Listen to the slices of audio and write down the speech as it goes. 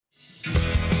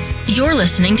You're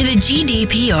listening to the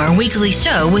GDPR Weekly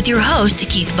Show with your host,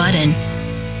 Keith Budden.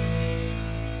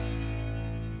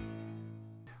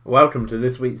 Welcome to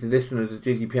this week's edition of the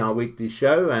GDPR Weekly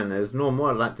Show, and as normal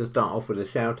I'd like to start off with a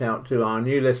shout out to our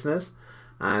new listeners.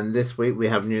 And this week we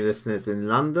have new listeners in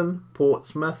London,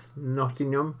 Portsmouth,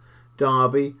 Nottingham,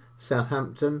 Derby,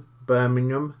 Southampton,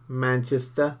 Birmingham,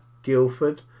 Manchester,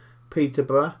 Guildford,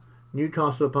 Peterborough,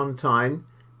 Newcastle upon Tyne,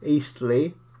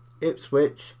 Eastleigh,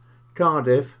 Ipswich,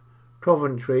 Cardiff,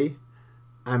 Coventry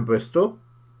and Bristol.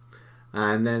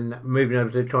 And then moving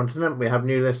over to the continent, we have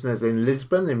new listeners in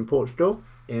Lisbon in Portugal,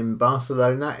 in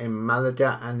Barcelona, in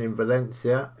Malaga and in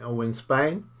Valencia, all in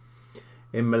Spain,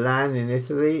 in Milan in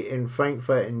Italy, in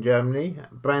Frankfurt in Germany,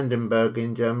 Brandenburg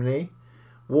in Germany,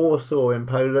 Warsaw in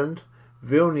Poland,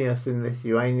 Vilnius in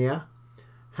Lithuania,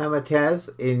 Hamataz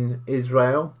in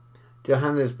Israel,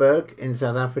 Johannesburg in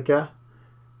South Africa,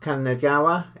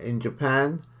 Kanagawa in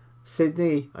Japan,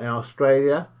 Sydney in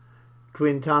Australia,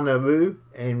 Quintana Roo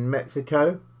in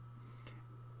Mexico,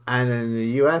 and in the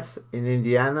US, in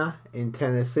Indiana, in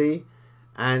Tennessee,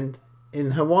 and in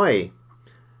Hawaii.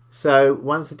 So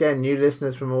once again, new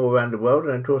listeners from all around the world,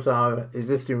 and of course our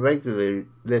existing regular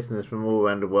listeners from all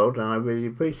around the world, and I really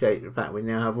appreciate the fact we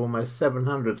now have almost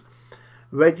 700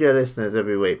 regular listeners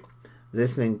every week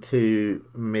listening to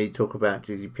me talk about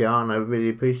GDPR, and I really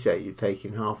appreciate you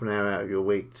taking half an hour out of your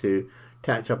week to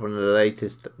catch up on the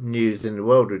latest news in the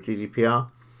world of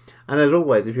GDPR. And as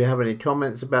always, if you have any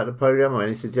comments about the programme or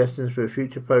any suggestions for a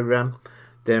future programme,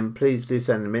 then please do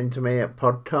send them in to me at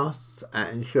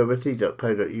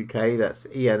podcasts@insurity.co.uk. That's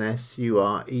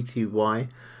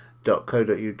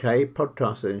ENSURETY.co.uk,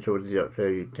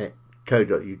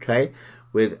 podcasts@insurity.co.uk,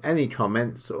 with any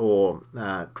comments or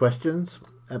questions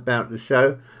about the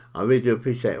show. I really do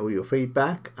appreciate all your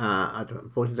feedback. I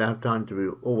unfortunately don't have time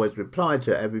to always reply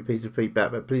to every piece of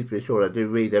feedback, but please be assured I do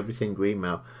read every single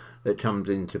email that comes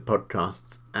into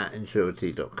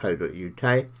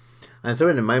podcasts@insurity.co.uk. And so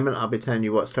in a moment I'll be telling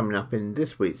you what's coming up in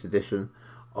this week's edition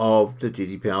of the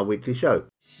GDPR Weekly Show.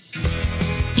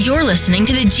 You're listening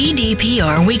to the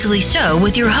GDPR Weekly Show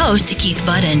with your host, Keith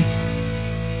Budden.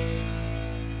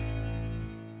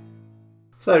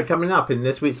 So coming up in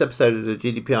this week's episode of the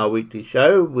GDPR Weekly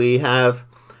Show, we have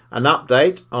an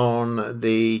update on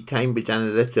the Cambridge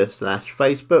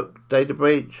Analytica/Facebook data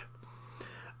breach.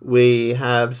 We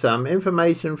have some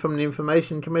information from the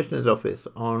Information Commissioner's Office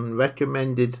on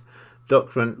recommended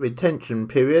document retention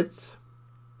periods.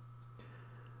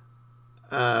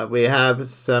 We have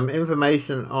some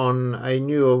information on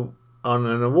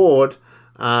an award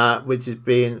which is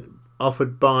being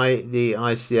offered by the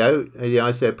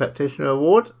ICO Practitioner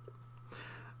Award.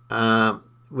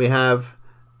 We have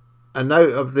a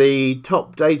note of the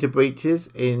top data breaches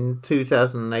in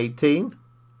 2018.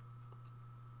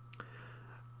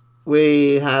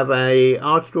 We have an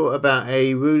article about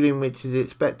a ruling which is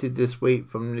expected this week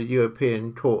from the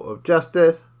European Court of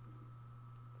Justice.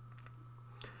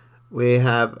 We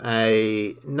have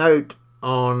a note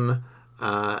on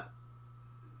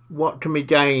what can be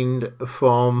gained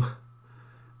from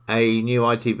a new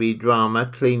ITV drama,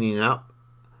 Cleaning Up,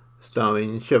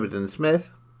 starring Sheridan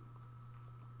Smith.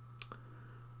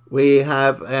 We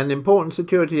have an important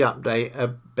security update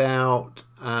about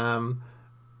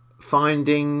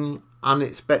finding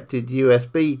unexpected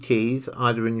USB keys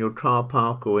either in your car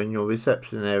park or in your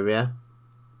reception area.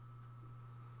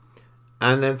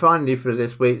 And then finally for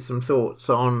this week, some thoughts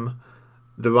on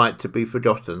the right to be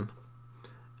forgotten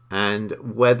and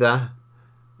whether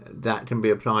that can be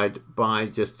applied by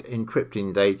just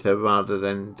encrypting data rather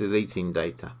than deleting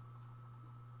data.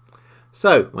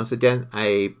 So, once again,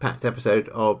 a packed episode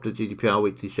of the GDPR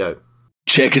Weekly Show.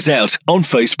 Check us out on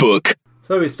Facebook.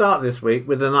 So we start this week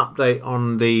with an update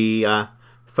on the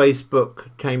Facebook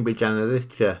Cambridge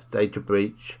Analytica data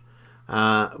breach,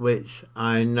 which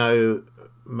I know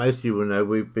most of you will know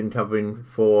we've been covering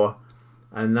for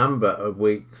a number of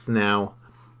weeks now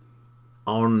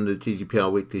on the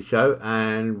GDPR Weekly Show,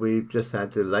 and we've just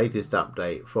had the latest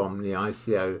update from the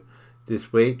ICO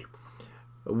this week,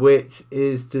 which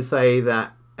is to say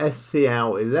that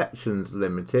SCL Elections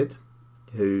Limited,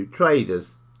 who trade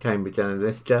as Cambridge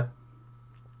Analytica,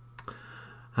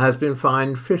 has been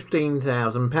fined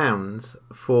 £15,000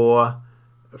 for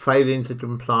failing to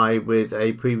comply with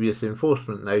a previous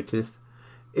enforcement notice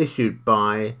issued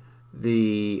by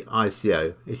the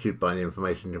ICO, issued by the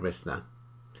Information Commissioner.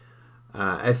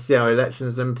 SCL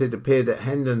Elections Limited appeared at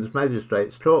Hendon's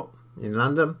Magistrates Court in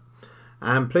London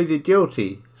and pleaded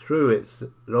guilty through its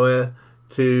lawyer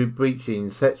to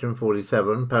breaching Section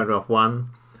 47, Paragraph 1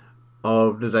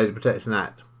 of the Data Protection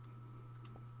Act.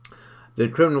 The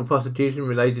criminal prosecution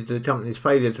related to the company's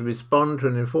failure to respond to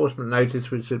an enforcement notice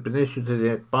which had been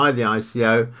issued by the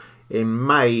ICO in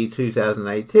May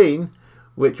 2018,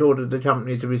 which ordered the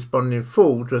company to respond in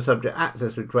full to a subject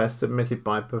access request submitted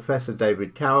by Professor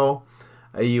David Carroll,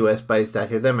 a US-based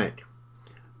academic,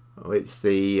 which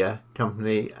the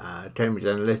company Cambridge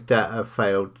Analytica have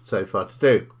failed so far to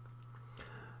do.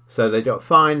 So they got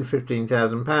fined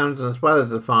 £15,000, and as well as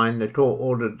the fine, the court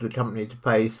ordered the company to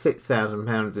pay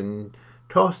 £6,000 in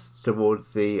costs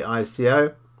towards the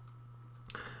ICO,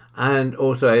 and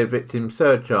also a victim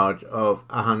surcharge of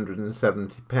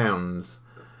 £170.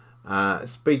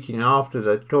 Speaking after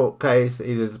the court case,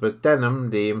 Elizabeth Denham,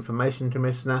 the Information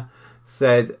Commissioner,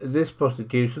 said this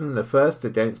prosecution, the first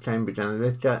against Cambridge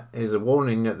Analytica, is a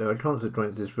warning that there are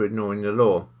consequences for ignoring the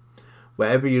law.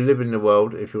 Wherever you live in the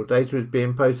world, if your data is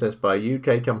being processed by a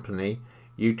UK company,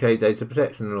 UK data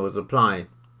protection laws apply.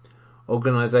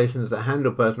 Organisations that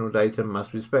handle personal data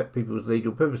must respect people's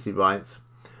legal privacy rights.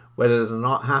 Whether it does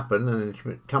not happen and if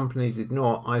companies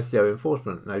ignore ICO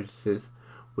enforcement notices,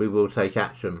 we will take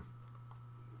action.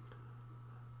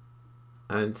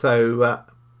 And so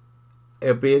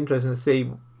it'll be interesting to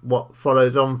see what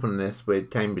follows on from this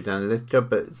with Cambridge Analytica,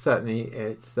 but certainly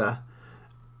it's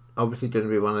obviously going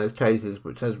to be one of those cases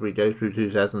which, as we go through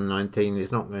 2019,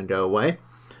 is not going to go away.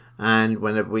 And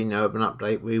whenever we know of an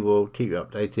update, we will keep you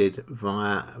updated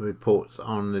via reports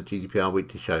on the GDPR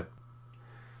Weekly Show.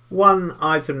 One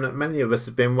item that many of us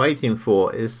have been waiting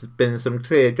for has been some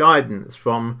clear guidance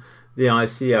from the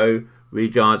ICO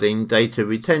regarding data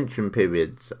retention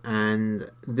periods. And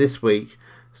this week,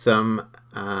 some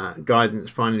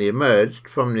guidance finally emerged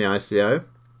from the ICO.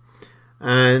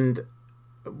 And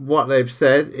what they've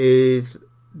said is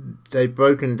they've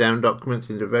broken down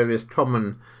documents into various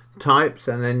common types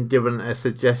and then given a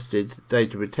suggested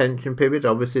data retention period.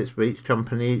 Obviously, it's for each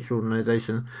company, each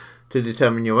organisation to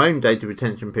determine your own data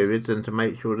retention periods and to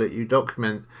make sure that you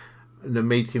document the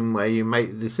meeting where you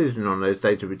make the decision on those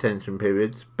data retention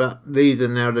periods. But these are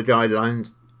now the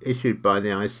guidelines issued by the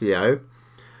ICO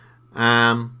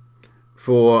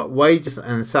for wages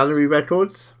and salary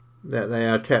records, that they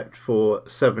are kept for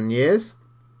 7 years,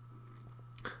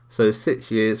 so 6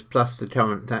 years plus the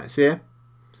current tax year.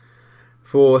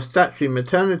 For statutory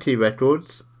maternity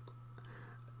records,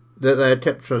 that they are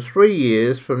kept for 3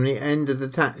 years from the end of the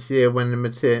tax year when the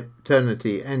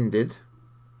maternity ended.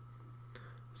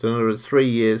 So in other words, 3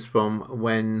 years from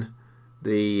when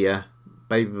the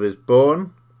baby was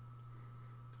born,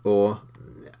 or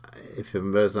if it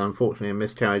was unfortunately a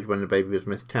miscarriage, when the baby was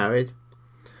miscarried.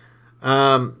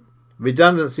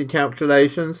 Redundancy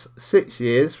calculations, 6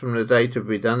 years from the date of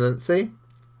redundancy.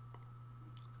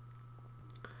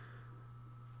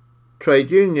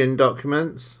 Trade union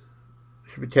documents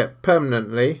should be kept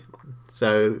permanently,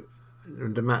 so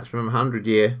the maximum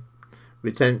 100-year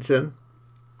retention.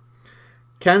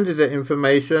 Candidate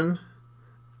information,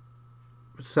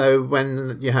 so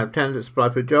when you have candidates apply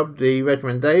for a job, the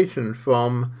recommendation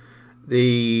from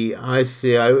the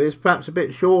ICO is perhaps a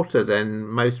bit shorter than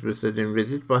most of us had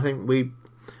envisaged, but I think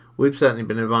we've certainly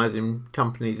been advising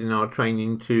companies in our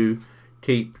training to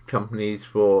keep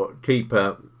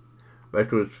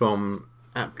records from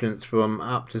applicants from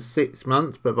up to 6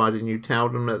 months, providing you tell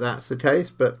them that that's the case.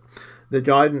 But the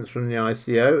guidance from the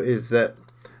ICO is that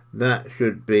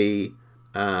should be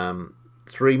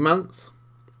 3 months,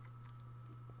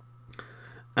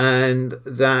 and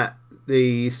that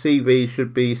the CV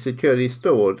should be securely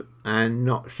stored and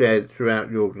not shared throughout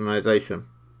the organisation.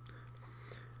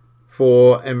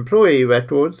 For employee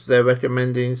records, they're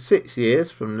recommending 6 years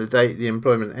from the date the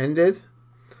employment ended,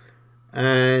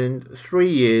 and 3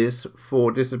 years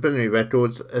for disciplinary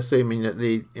records, assuming that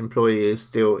the employee is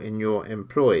still in your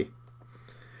employ.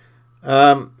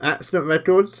 Accident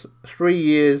records, 3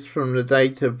 years from the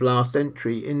date of last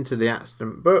entry into the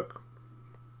accident book.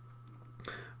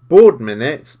 Board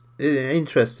minutes,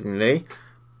 interestingly,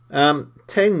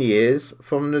 10 years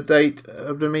from the date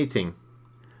of the meeting.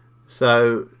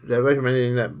 So they're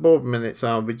recommending that board minutes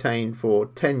are retained for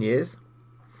 10 years.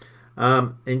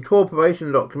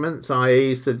 Incorporation documents,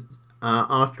 i.e.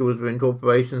 articles of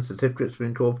incorporation, certificates of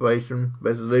incorporation,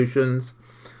 resolutions,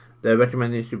 they're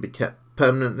recommending should be kept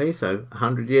permanently, so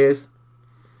 100 years.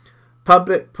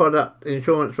 Public product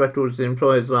insurance records, the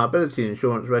employer's liability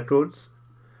insurance records,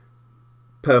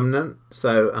 permanent,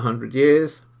 so 100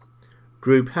 years.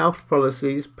 Group health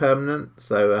policies, permanent,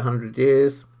 so 100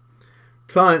 years.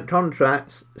 Client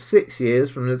contracts, 6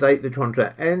 years from the date the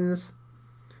contract ends,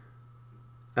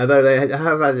 although they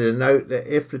have added a note that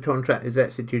if the contract is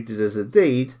executed as a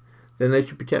deed, then they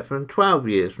should be kept for 12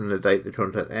 years from the date the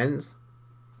contract ends.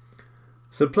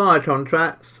 Supplier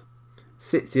contracts,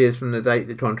 6 years from the date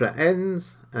the contract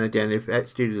ends, and again if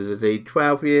executed as a deed,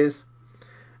 12 years.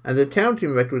 And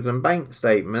accounting records and bank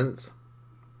statements,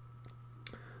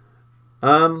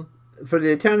 for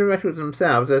the accounting records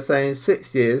themselves, they're saying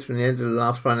 6 years from the end of the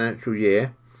last financial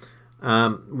year.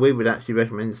 We would actually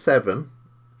recommend 7,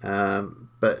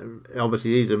 but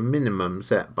obviously these are minimum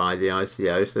set by the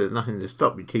ICO, so there's nothing to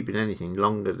stop you keeping anything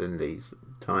longer than these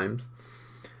times.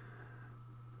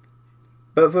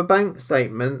 But for bank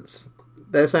statements,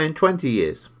 they're saying 20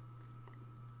 years.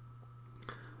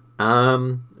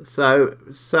 So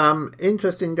some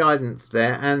interesting guidance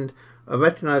there, and I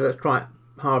recognise that's quite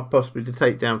hard possibly to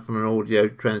take down from an audio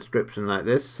transcription like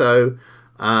this, so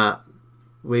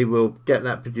we will get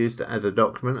that produced as a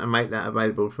document and make that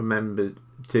available for members,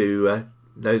 to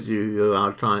those of you who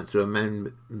are clients who are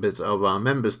members of our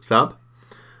members club.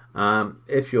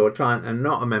 If you're a client and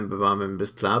not a member of our members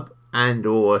club, and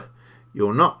or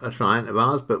you're not a client of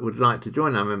ours but would like to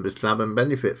join our members club and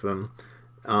benefit from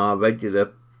our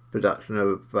regular production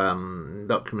of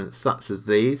documents such as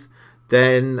these,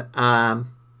 then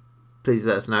please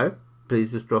let us know.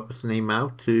 Please just drop us an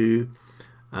email to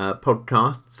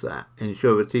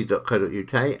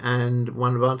podcasts@insurity.co.uk, and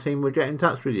one of our team will get in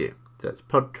touch with you. That's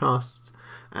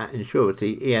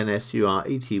podcasts@insurity,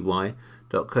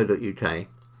 ENSURETY.co.uk.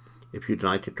 If you'd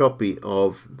like a copy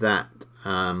of that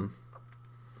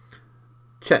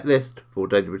checklist for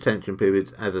data retention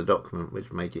periods as a document,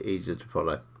 which make it easier to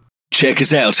follow. Check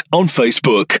us out on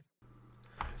Facebook.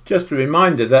 Just a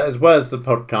reminder that as well as the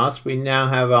podcast, we now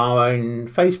have our own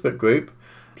Facebook group.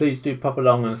 Please do pop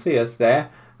along and see us there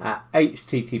at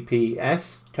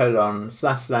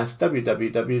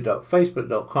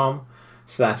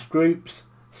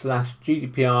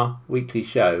https://www.facebook.com/groups/GDPR Weekly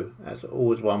Show. That's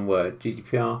always one word,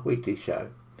 GDPR Weekly Show.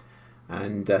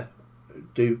 And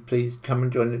do please come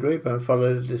and join the group and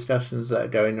follow the discussions that are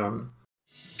going on.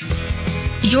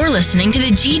 You're listening to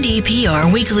the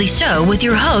GDPR Weekly Show with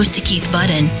your host, Keith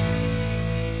Budden.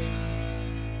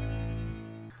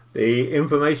 The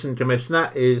Information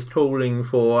Commissioner is calling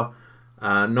for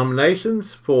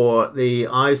nominations for the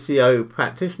ICO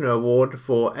Practitioner Award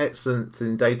for Excellence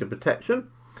in Data Protection.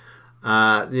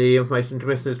 The Information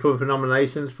Commissioner is calling for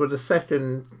nominations for the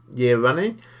second year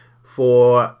running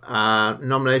for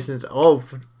nominations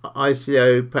of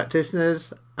ICO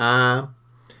practitioners,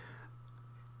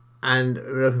 and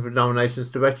looking for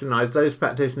nominations to recognise those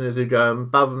practitioners who go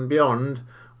above and beyond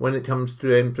when it comes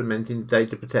to implementing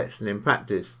data protection in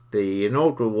practice. The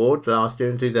inaugural award last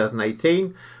year in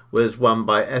 2018 was won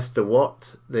by Esther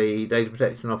Watt, the Data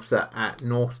Protection Officer at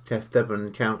North Chest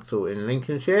Devon Council in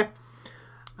Lincolnshire.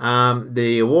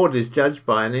 The award is judged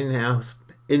by an in-house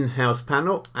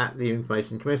panel at the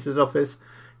Information Commissioner's Office.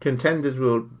 Contenders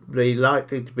will be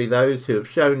likely to be those who have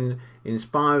shown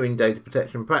inspiring data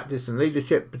protection practice and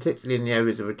leadership, particularly in the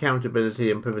areas of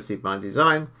accountability and privacy by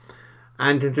design,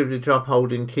 and contributed to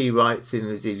upholding key rights in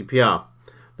the GDPR.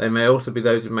 They may also be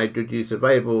those who made good use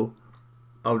available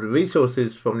of the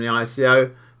resources from the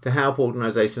ICO to help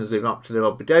organisations live up to their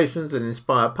obligations and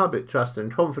inspire public trust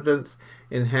and confidence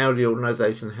in how the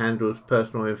organisation handles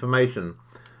personal information.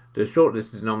 The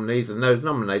shortlisted nominees and those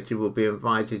nominated will be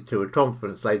invited to a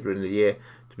conference later in the year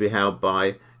to be held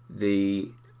by the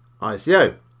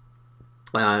ICO.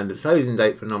 And the closing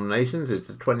date for nominations is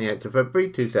the 28th of February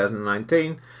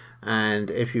 2019. And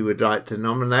if you would like to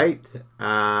nominate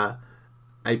a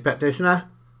practitioner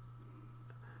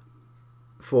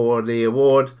for the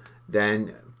award,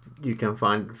 then you can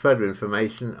find further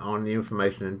information on the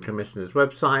Information Commissioner's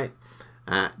website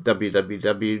at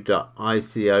www.ico.org.uk.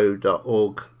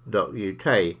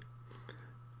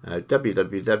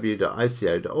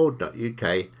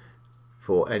 www.ico.org.uk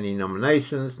for any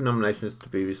nominations to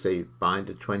be received by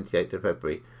the 28th of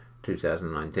February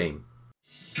 2019.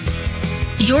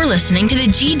 You're listening to the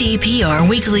GDPR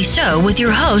Weekly Show with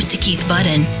your host, Keith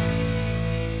Budden.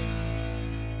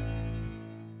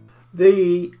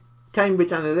 The Cambridge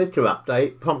Analytica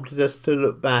update prompted us to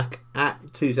look back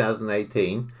at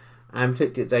 2018 and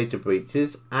particular data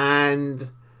breaches, and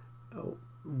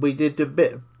we did a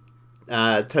bit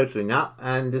of totalling up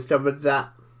and discovered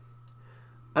that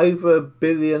over 1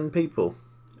 billion people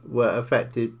were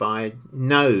affected by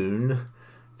known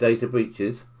data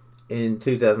breaches in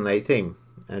 2018.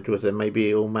 And of course there may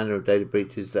be all manner of data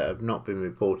breaches that have not been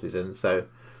reported, and so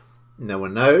no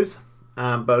one knows.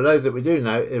 But those that we do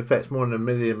know, it affects more than a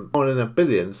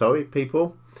billion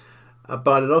people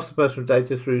by the loss of personal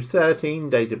data through 13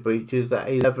 data breaches at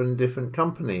 11 different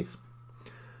companies.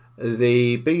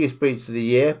 The biggest breach of the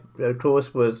year, of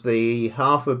course, was the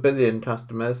 500 million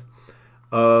customers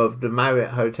of the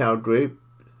Marriott Hotel Group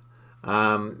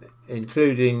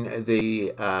including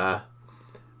the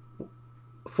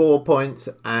 4 Points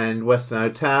and Western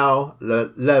Hotel, Le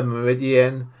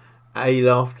Meridien,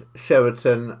 Aloft,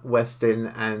 Sheraton,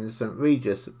 Westin and St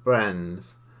Regis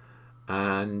brands.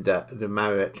 And the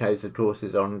Marriott case, of course,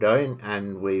 is ongoing,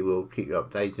 and we will keep you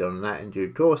updated on that in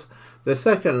due course. The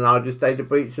second largest data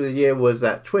breach of the year was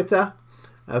at Twitter,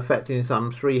 affecting some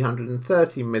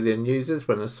 330 million users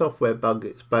when a software bug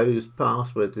exposed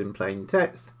passwords in plain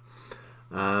text.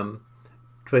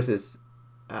 Twitter's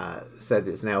said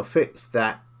it's now fixed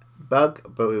that bug,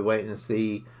 but we're waiting to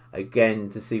see again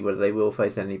to see whether they will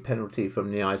face any penalty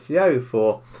from the ICO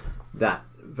for that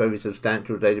very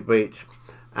substantial data breach.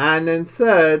 And then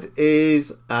third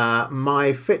is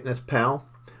MyFitnessPal,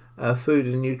 a food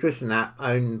and nutrition app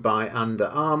owned by Under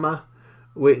Armour,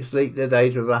 which leaked the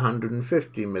data of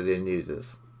 150 million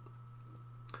users.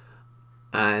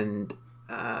 And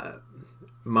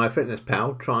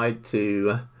MyFitnessPal tried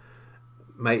to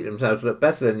make themselves look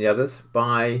better than the others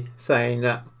by saying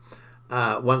that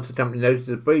once the company noticed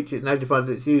a breach, it notified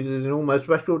its users in almost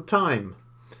record time,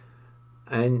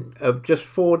 and of just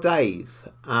 4 days.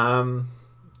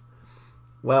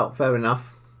 Well, fair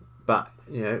enough, but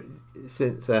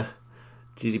since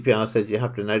GDPR says you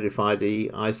have to notify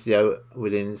the ICO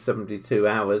within 72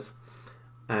 hours,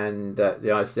 and the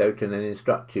ICO can then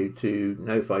instruct you to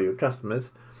notify your customers,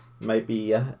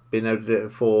 maybe being able to do it in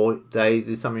 4 days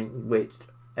is something which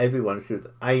everyone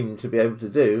should aim to be able to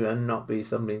do, and not be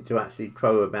something to actually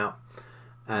crow about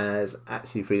as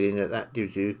actually feeling that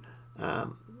gives you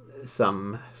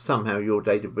somehow your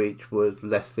data breach was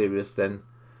less serious than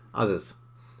others.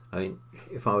 I think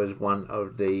if I was one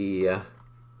of the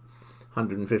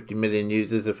 150 million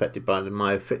users affected by the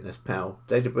MyFitnessPal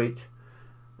data breach,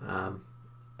 I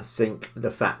think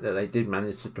the fact that they did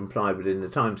manage to comply within the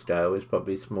timescale is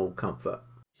probably small comfort.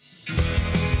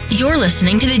 You're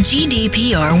listening to the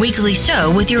GDPR Weekly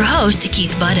Show with your host,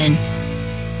 Keith Budden.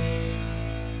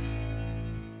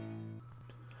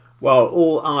 Well,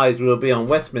 all eyes will be on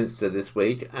Westminster this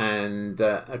week, and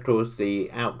of course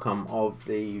the outcome of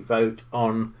the vote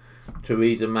on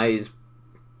Theresa May's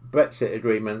Brexit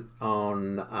agreement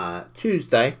on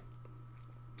Tuesday.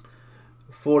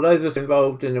 For those of us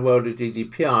involved in the world of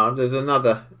GDPR, there's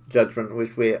another judgment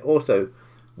which we're also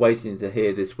waiting to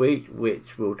hear this week,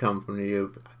 which will come from the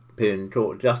European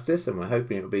Court of Justice, and we're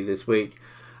hoping it will be this week.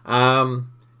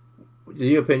 The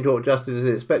European Court of Justice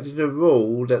is expected to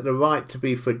rule that the right to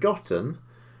be forgotten,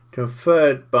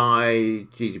 conferred by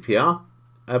GDPR,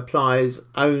 applies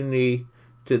only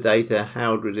to data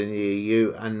held within the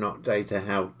EU and not data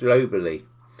held globally.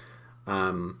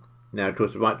 Now, of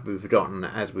course, the right to be forgotten,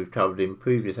 as we've covered in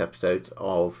previous episodes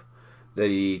of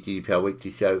the GDPR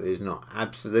Weekly Show, is not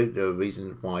absolute. There are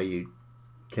reasons why you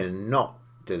cannot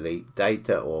delete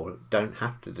data or don't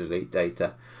have to delete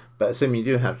data. But assuming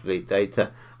you do have to delete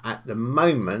data, at the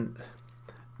moment,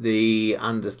 the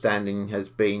understanding has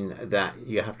been that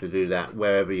you have to do that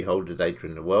wherever you hold the data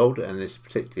in the world. And this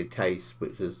particular case,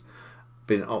 which has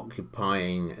been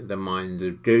occupying the minds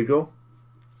of Google,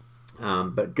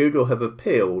 but Google have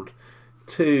appealed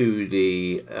to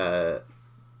the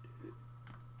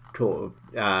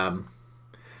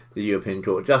European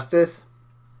Court of Justice,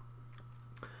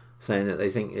 saying that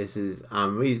they think this is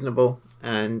unreasonable,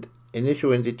 and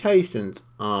initial indications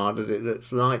are that it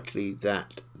looks likely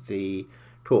that the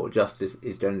Court of Justice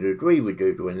is going to agree with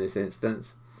Google in this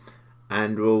instance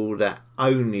and rule that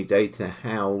only data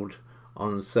held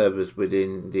on servers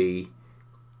within the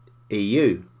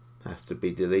EU has to be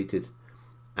deleted,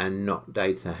 and not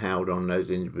data held on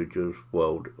those individuals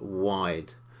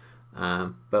worldwide.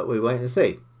 But we wait and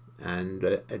see. And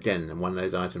again, one of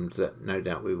those items that no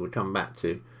doubt we will come back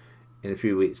to in a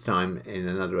few weeks' time in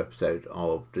another episode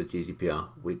of the GDPR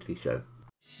Weekly Show.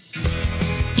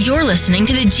 You're listening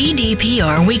to the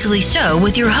GDPR Weekly Show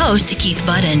with your host, Keith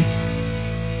Budden.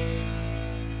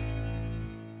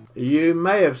 You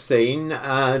may have seen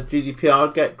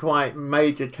GDPR get quite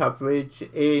major coverage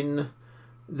in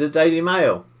the Daily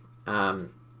Mail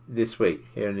this week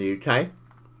here in the UK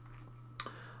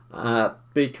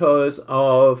because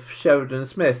of Sheridan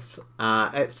Smith's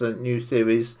excellent new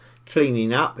series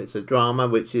Cleaning Up. It's a drama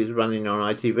which is running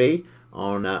on ITV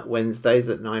on Wednesdays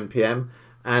at 9 p.m,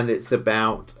 and it's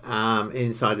about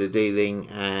insider dealing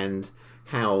and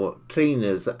how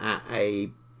cleaners at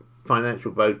a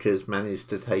financial brokers manage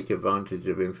to take advantage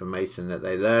of information that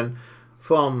they learn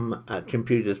from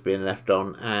computers being left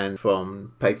on and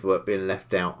from paperwork being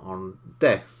left out on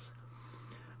desks.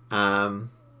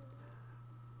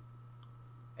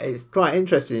 It's quite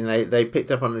interesting. They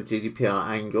picked up on the GDPR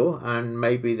angle, and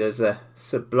maybe there's a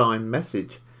sublime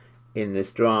message in this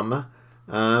drama.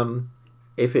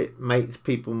 if it makes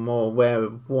people more aware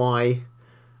of why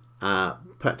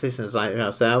practitioners like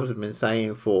ourselves have been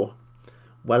saying for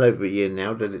well over a year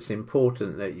now that it's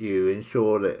important that you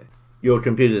ensure that your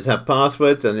computers have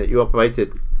passwords and that you operate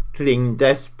a clean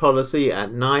desk policy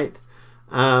at night,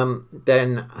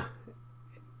 then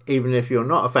even if you're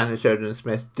not a fan of Sheridan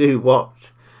Smith, do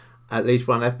watch at least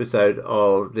one episode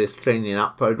of this cleaning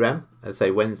up program, let's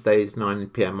say Wednesdays 9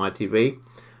 p.m. ITV,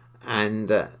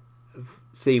 and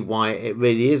see why it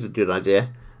really is a good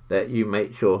idea that you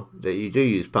make sure that you do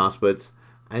use passwords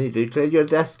and you do clear your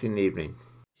desk in the evening.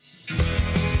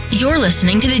 You're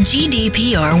listening to the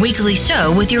GDPR Weekly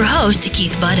Show with your host,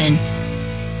 Keith Budden.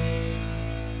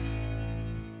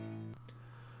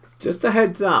 Just a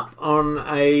heads up on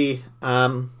a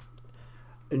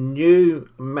new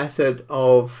method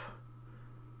of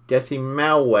getting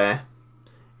malware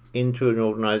into an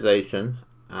organisation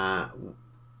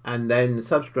and then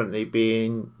subsequently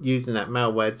using that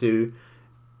malware to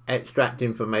extract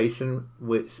information,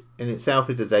 which in itself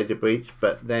is a data breach,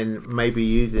 but then maybe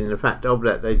using the fact of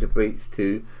that data breach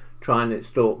to try and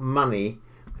extort money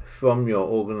from your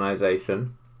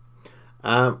organisation.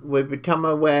 We've become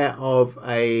aware of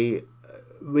a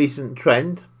recent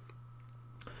trend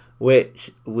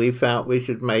which we felt we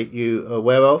should make you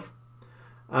aware of.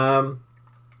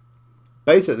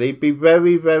 Basically, be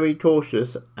very, very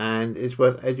cautious, and it's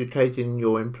worth educating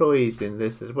your employees in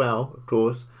this as well, of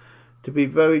course, to be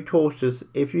very cautious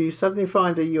if you suddenly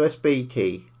find a USB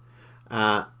key,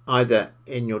 either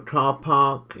in your car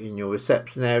park, in your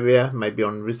reception area, maybe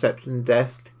on the reception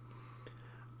desk,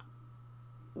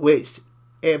 which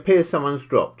it appears someone's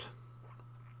dropped.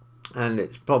 And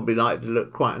it's probably likely to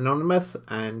look quite anonymous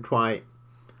and quite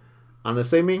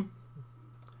unassuming.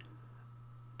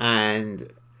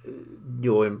 And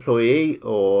your employee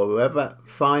or whoever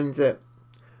finds it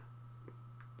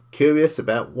curious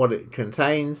about what it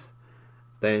contains,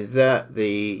 then insert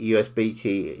the USB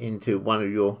key into one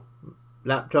of your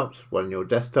laptops, one of your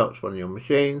desktops, one of your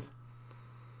machines,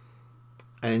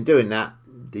 and in doing that,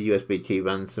 the USB key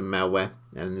runs some malware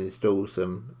and installs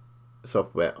some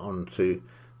software onto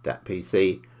that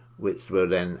PC, which will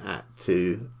then act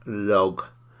to log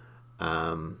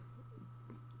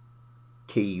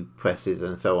key presses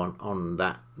and so on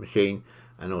that machine,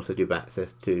 and also give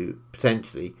access to,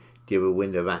 potentially give a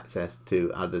window of access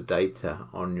to other data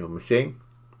on your machine.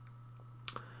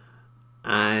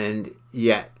 And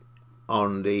yet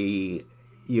on the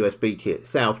USB key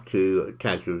itself, to a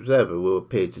casual observer, will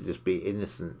appear to just be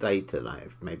innocent data,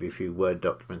 like maybe a few Word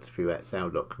documents, a few Excel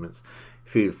documents, a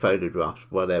few photographs,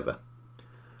 whatever.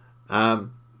 But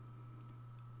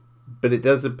it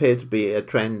does appear to be a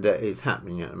trend that is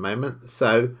happening at the moment,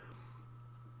 so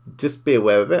just be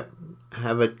aware of it.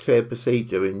 Have a clear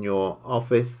procedure in your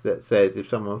office that says if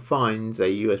someone finds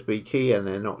a USB key and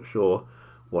they're not sure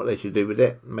what they should do with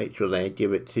it, make sure they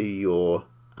give it to your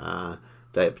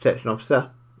data protection officer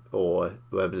or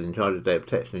whoever's in charge of data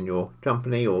protection in your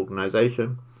company or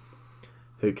organisation,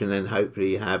 who can then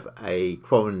hopefully have a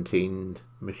quarantined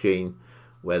machine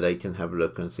where they can have a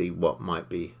look and see what might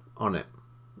be on it.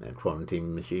 A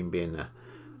quarantine machine being a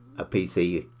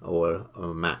PC or a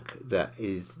Mac that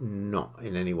is not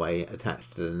in any way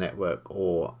attached to the network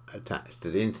or attached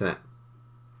to the internet.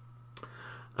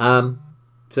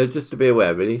 So just to be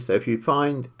aware, really. So if you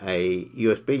find a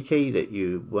USB key that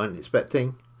you weren't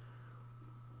expecting,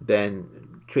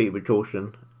 then treat it with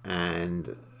caution,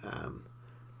 and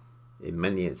in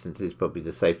many instances probably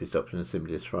the safest option is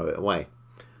simply to throw it away.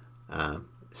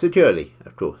 Securely,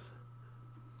 of course.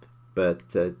 But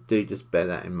do just bear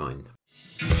that in mind.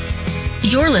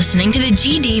 You're listening to the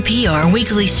GDPR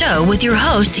Weekly Show with your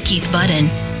host, Keith Budden.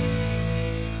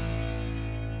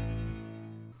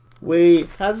 We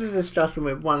had a discussion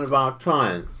with one of our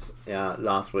clients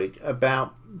last week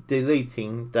about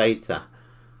deleting data,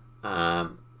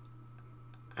 and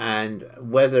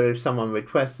whether if someone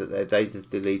requests that their data is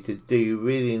deleted, do you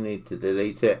really need to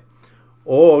delete it,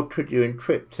 or could you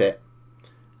encrypt it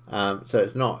so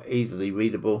it's not easily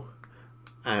readable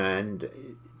and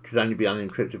could only be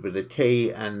unencrypted with a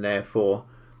key, and therefore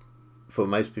for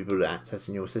most people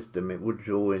accessing your system it would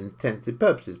for all intended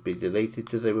purposes be deleted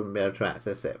because they wouldn't be able to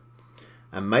access it.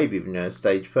 And maybe even go a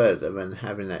stage further and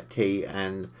having that key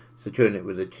and securing it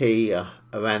with a key, a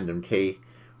random key,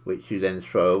 which you then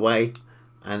throw away,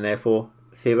 and therefore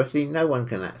theoretically no one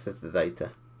can access the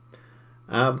data.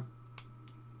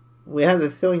 We had to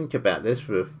think about this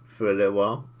for a little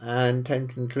while and came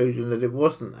to the conclusion that it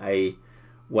wasn't a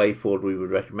way forward we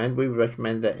would recommend. We would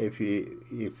recommend that if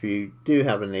you do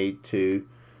have a need to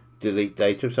delete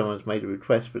data. If someone's made a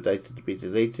request for data to be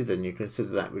deleted and you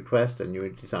consider that request and you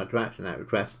decide to action that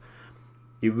request,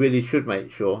 you really should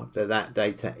make sure that that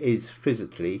data is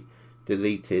physically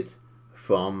deleted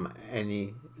from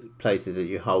any places that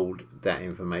you hold that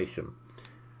information.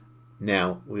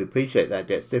 Now, we appreciate that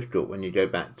gets difficult when you go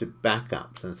back to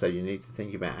backups, and so you need to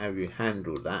think about how you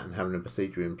handle that and having a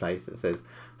procedure in place that says,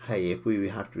 hey, if we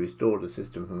have to restore the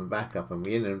system from a backup and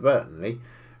we inadvertently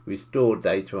restore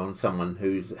data on someone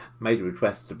who's made a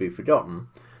request to be forgotten,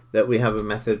 that we have a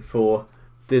method for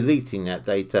deleting that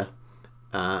data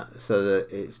so that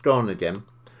it's gone again.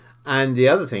 And the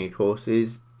other thing, of course,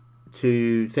 is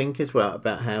to think as well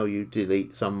about how you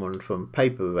delete someone from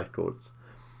paper records.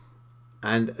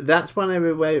 And that's one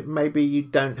area where maybe you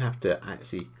don't have to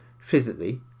actually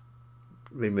physically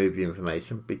remove the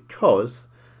information, because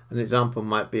an example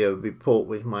might be a report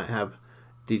which might have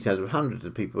details of hundreds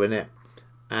of people in it,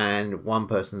 and one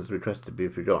person's request to be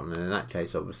forgotten, and in that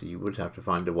case obviously you would have to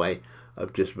find a way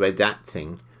of just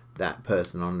redacting that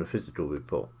person on the physical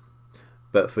report.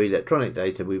 But for electronic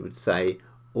data, we would say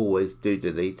always do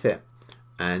delete it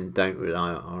and don't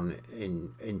rely on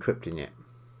encrypting it.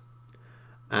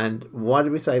 And why do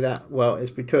we say that? Well,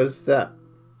 it's because that,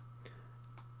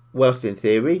 whilst in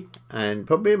theory and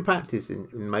probably in practice in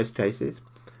most cases,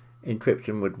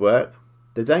 encryption would work,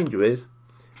 the danger is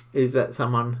that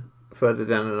someone further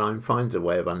down the line finds a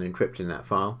way of unencrypting that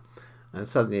file, and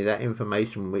suddenly that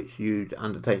information which you'd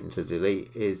undertaken to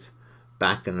delete is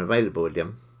back and available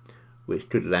again, which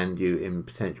could land you in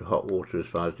potential hot water as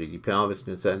far as GDPR is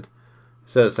concerned.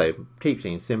 So to say, keep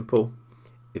things simple.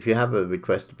 If you have a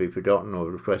request to be forgotten or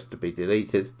a request to be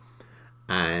deleted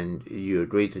and you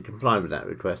agree to comply with that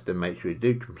request, then make sure you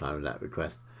do comply with that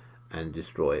request and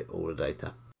destroy all the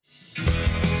data.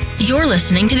 You're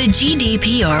listening to the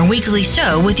GDPR Weekly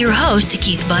Show with your host,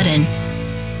 Keith Budden.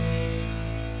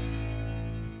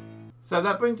 So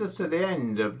that brings us to the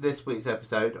end of this week's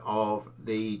episode of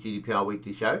the GDPR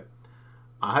Weekly Show.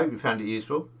 I hope you found it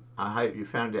useful. I hope you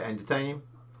found it entertaining.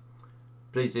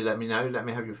 Please do let me know. Let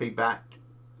me have your feedback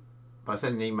by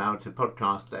sending an email to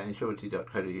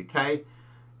podcast@ensurety.co.uk.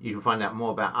 You can find out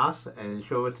more about us at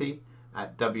Ensurety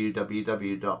at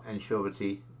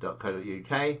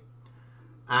www.ensurety.co.uk.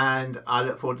 And I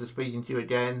look forward to speaking to you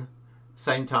again,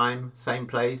 same time, same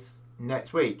place,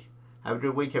 next week. Have a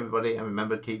good week, everybody, and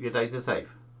remember to keep your data safe.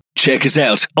 Check us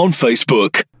out on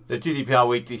Facebook. The GDPR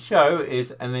Weekly Show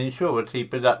is an Ensurety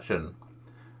production.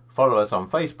 Follow us on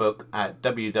Facebook at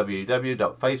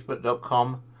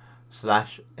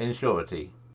www.facebook.com/Ensurety.